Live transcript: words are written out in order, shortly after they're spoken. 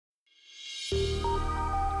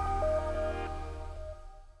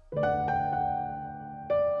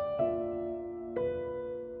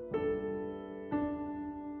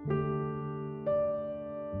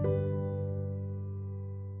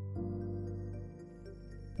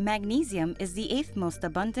Magnesium is the 8th most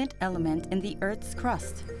abundant element in the Earth's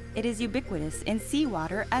crust. It is ubiquitous in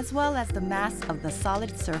seawater as well as the mass of the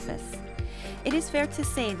solid surface. It is fair to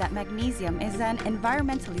say that magnesium is an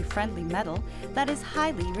environmentally friendly metal that is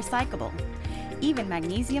highly recyclable. Even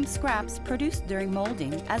magnesium scraps produced during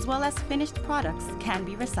molding as well as finished products can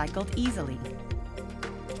be recycled easily.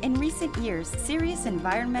 In recent years, serious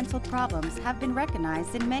environmental problems have been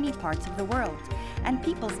recognized in many parts of the world, and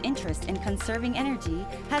people's interest in conserving energy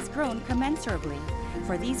has grown commensurably.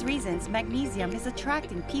 For these reasons, magnesium is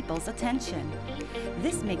attracting people's attention.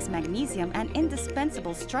 This makes magnesium an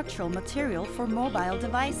indispensable structural material for mobile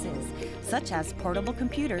devices, such as portable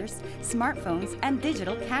computers, smartphones, and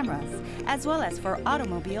digital cameras, as well as for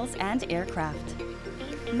automobiles and aircraft.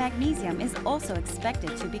 Magnesium is also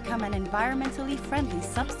expected to become an environmentally friendly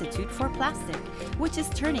substitute for plastic, which is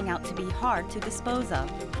turning out to be hard to dispose of.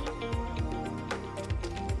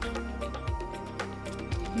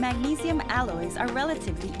 Magnesium alloys are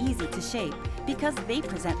relatively easy to shape because they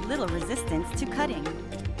present little resistance to cutting.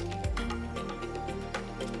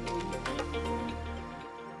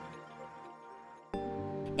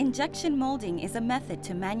 Injection molding is a method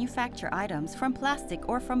to manufacture items from plastic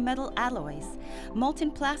or from metal alloys.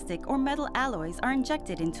 Molten plastic or metal alloys are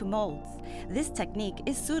injected into molds. This technique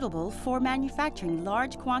is suitable for manufacturing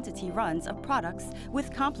large quantity runs of products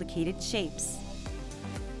with complicated shapes.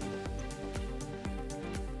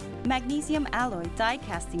 Magnesium alloy die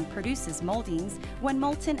casting produces moldings when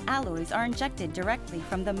molten alloys are injected directly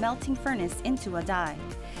from the melting furnace into a die.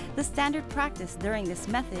 The standard practice during this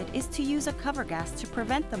method is to use a cover gas to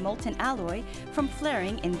prevent the molten alloy from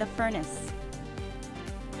flaring in the furnace.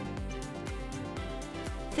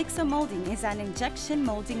 Thixomolding is an injection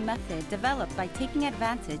molding method developed by taking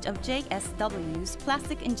advantage of JSW's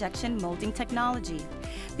plastic injection molding technology.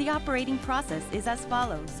 The operating process is as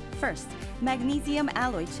follows. First, magnesium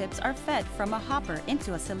alloy chips are fed from a hopper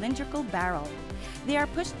into a cylindrical barrel. They are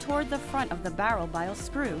pushed toward the front of the barrel by a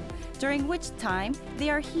screw, during which time they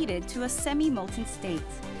are heated to a semi-molten state.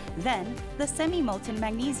 Then, the semi-molten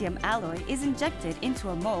magnesium alloy is injected into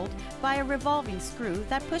a mold by a revolving screw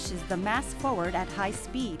that pushes the mass forward at high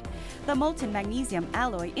speed. The molten magnesium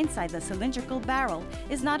alloy inside the cylindrical barrel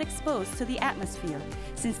is not exposed to the atmosphere.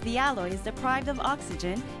 Since the alloy is deprived of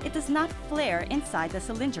oxygen, it does not flare inside the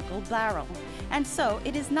cylindrical barrel, and so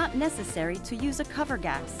it is not necessary to use a cover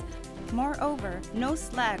gas. Moreover, no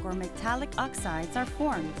slag or metallic oxides are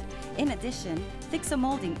formed. In addition,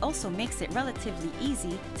 Thixomolding also makes it relatively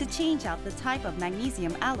easy to change out the type of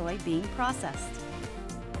magnesium alloy being processed.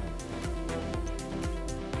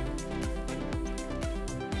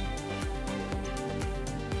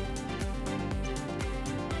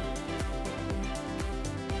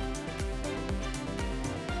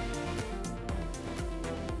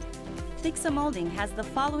 Thixomolding has the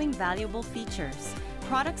following valuable features.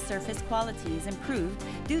 Product surface quality is improved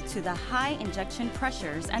due to the high injection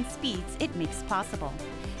pressures and speeds it makes possible.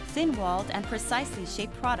 Thin-walled and precisely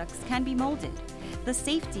shaped products can be molded. The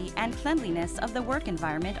safety and cleanliness of the work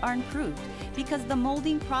environment are improved because the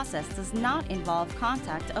molding process does not involve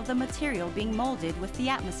contact of the material being molded with the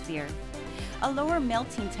atmosphere. A lower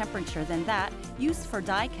melting temperature than that used for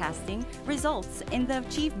die casting results in the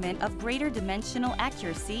achievement of greater dimensional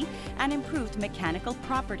accuracy and improved mechanical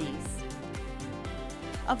properties.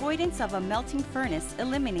 Avoidance of a melting furnace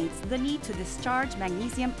eliminates the need to discharge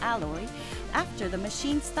magnesium alloy after the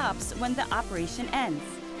machine stops when the operation ends,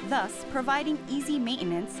 thus providing easy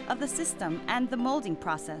maintenance of the system, and the molding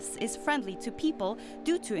process is friendly to people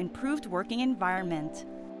due to improved working environment.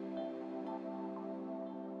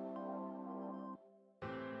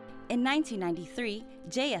 In 1993,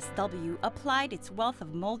 JSW applied its wealth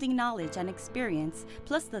of molding knowledge and experience,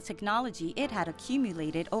 plus the technology it had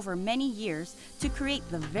accumulated over many years, to create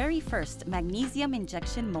the very first magnesium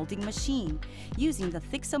injection molding machine, using the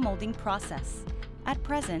Thixomolding process. At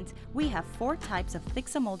present, we have 4 types of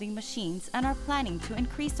Thixomolding machines and are planning to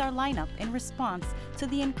increase our lineup in response to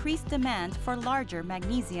the increased demand for larger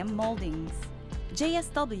magnesium moldings.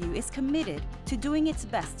 JSW is committed to doing its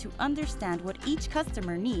best to understand what each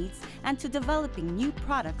customer needs and to developing new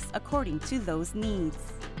products according to those needs.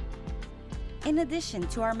 In addition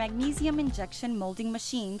to our magnesium injection molding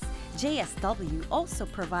machines, JSW also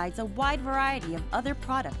provides a wide variety of other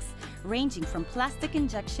products, ranging from plastic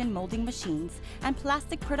injection molding machines and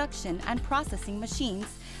plastic production and processing machines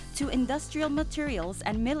to industrial materials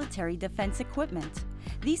and military defense equipment.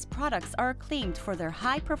 These products are acclaimed for their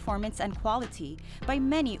high performance and quality by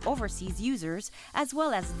many overseas users as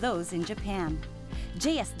well as those in Japan.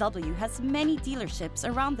 JSW has many dealerships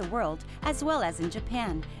around the world as well as in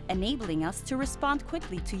Japan, enabling us to respond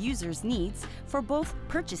quickly to users' needs for both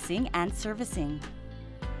purchasing and servicing.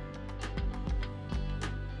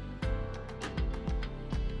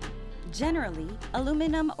 Generally,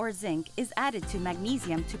 aluminum or zinc is added to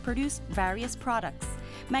magnesium to produce various products.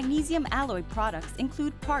 Magnesium alloy products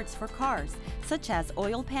include parts for cars, such as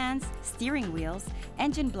oil pans, steering wheels,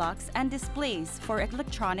 engine blocks, and displays for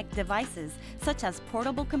electronic devices, such as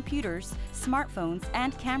portable computers, smartphones,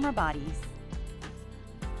 and camera bodies.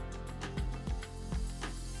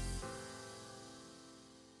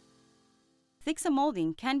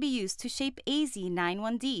 Thixomolding can be used to shape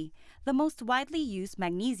AZ91D, the most widely used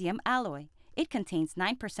magnesium alloy. It contains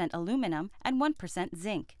 9% aluminum and 1%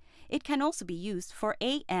 zinc. It can also be used for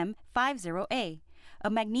AM50A, a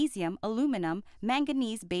magnesium, aluminum,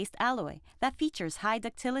 manganese-based alloy that features high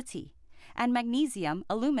ductility, and magnesium,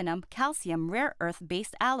 aluminum, calcium rare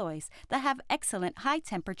earth-based alloys that have excellent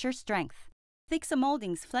high-temperature strength.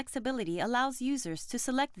 Thixomolding's flexibility allows users to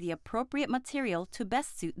select the appropriate material to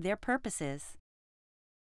best suit their purposes.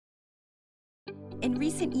 In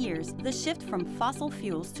recent years, the shift from fossil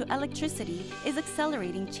fuels to electricity is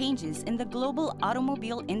accelerating changes in the global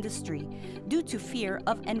automobile industry due to fear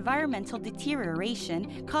of environmental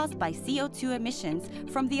deterioration caused by CO2 emissions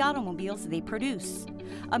from the automobiles they produce.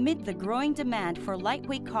 Amid the growing demand for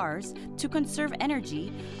lightweight cars to conserve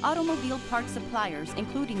energy, automobile part suppliers,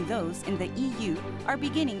 including those in the EU, are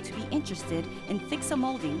beginning to be interested in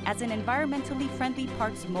Thixomolding as an environmentally friendly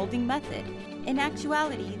parts molding method. In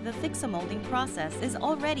actuality, the Thixomolding process is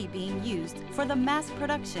already being used for the mass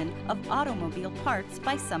production of automobile parts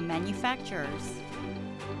by some manufacturers.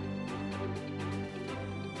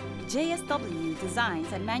 JSW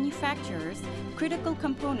designs and manufactures critical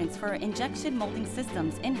components for injection molding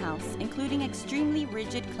systems in-house, including extremely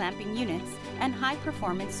rigid clamping units and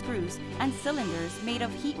high-performance screws and cylinders made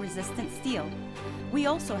of heat-resistant steel. We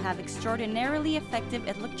also have extraordinarily effective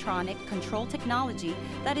electronic control technology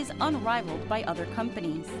that is unrivaled by other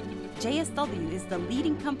companies. JSW is the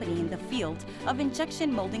leading company in the field of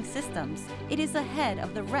injection molding systems. It is ahead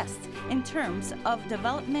of the rest in terms of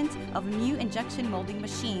development of new injection molding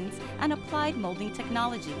machines and applied molding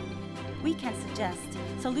technology. We can suggest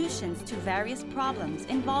solutions to various problems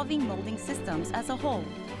involving molding systems as a whole,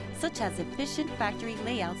 such as efficient factory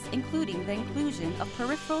layouts, including the inclusion of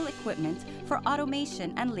peripheral equipment for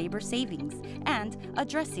automation and labor savings, and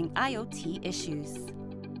addressing IoT issues.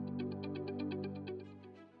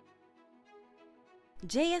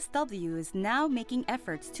 JSW is now making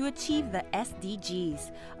efforts to achieve the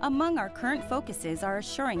SDGs. Among our current focuses are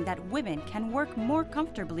assuring that women can work more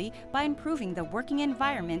comfortably by improving the working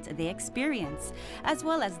environment they experience, as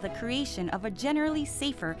well as the creation of a generally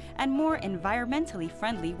safer and more environmentally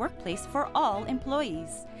friendly workplace for all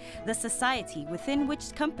employees. The society within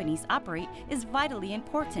which companies operate is vitally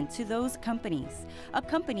important to those companies. A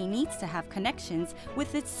company needs to have connections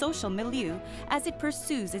with its social milieu as it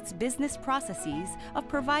pursues its business processes of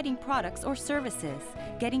providing products or services,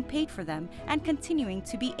 getting paid for them, and continuing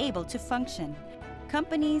to be able to function.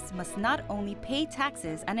 Companies must not only pay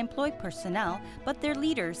taxes and employ personnel, but their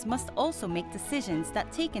leaders must also make decisions that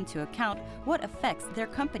take into account what effects their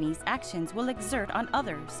company's actions will exert on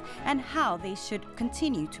others and how they should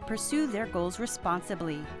continue to pursue their goals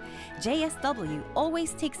responsibly. JSW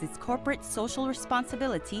always takes its corporate social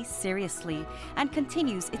responsibility seriously and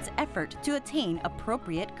continues its effort to attain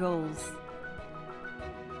appropriate goals.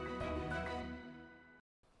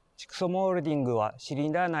 Thixomoldingはシリ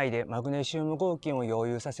ンダー内でマグネシウム合金を溶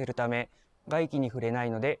融させるため外気に触れな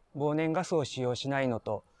いので忘年ガスを使用しないの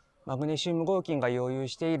と、マグネシウム合金が溶融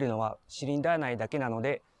しているのはシリンダー内だけなの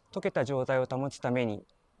で溶けた状態を保つために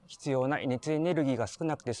必要な熱エネルギーが少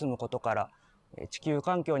なくて済むことから地球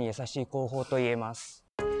環境に優しい工法と言えます。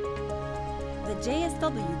The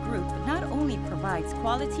JSW Group not only provides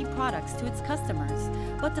quality products to its customers,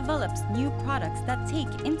 but develops new products that take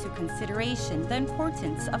into consideration the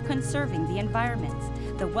importance of conserving the environment,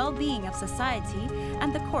 the well-being of society,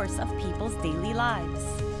 and the course of people's daily lives.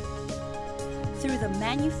 Through the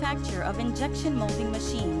manufacture of injection molding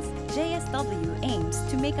machines, JSW aims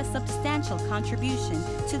to make a substantial contribution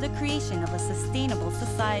to the creation of a sustainable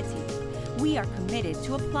society. We are committed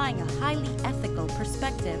to applying a highly ethical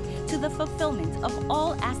perspective to the fulfillment of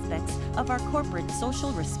all aspects of our corporate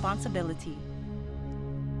social responsibility.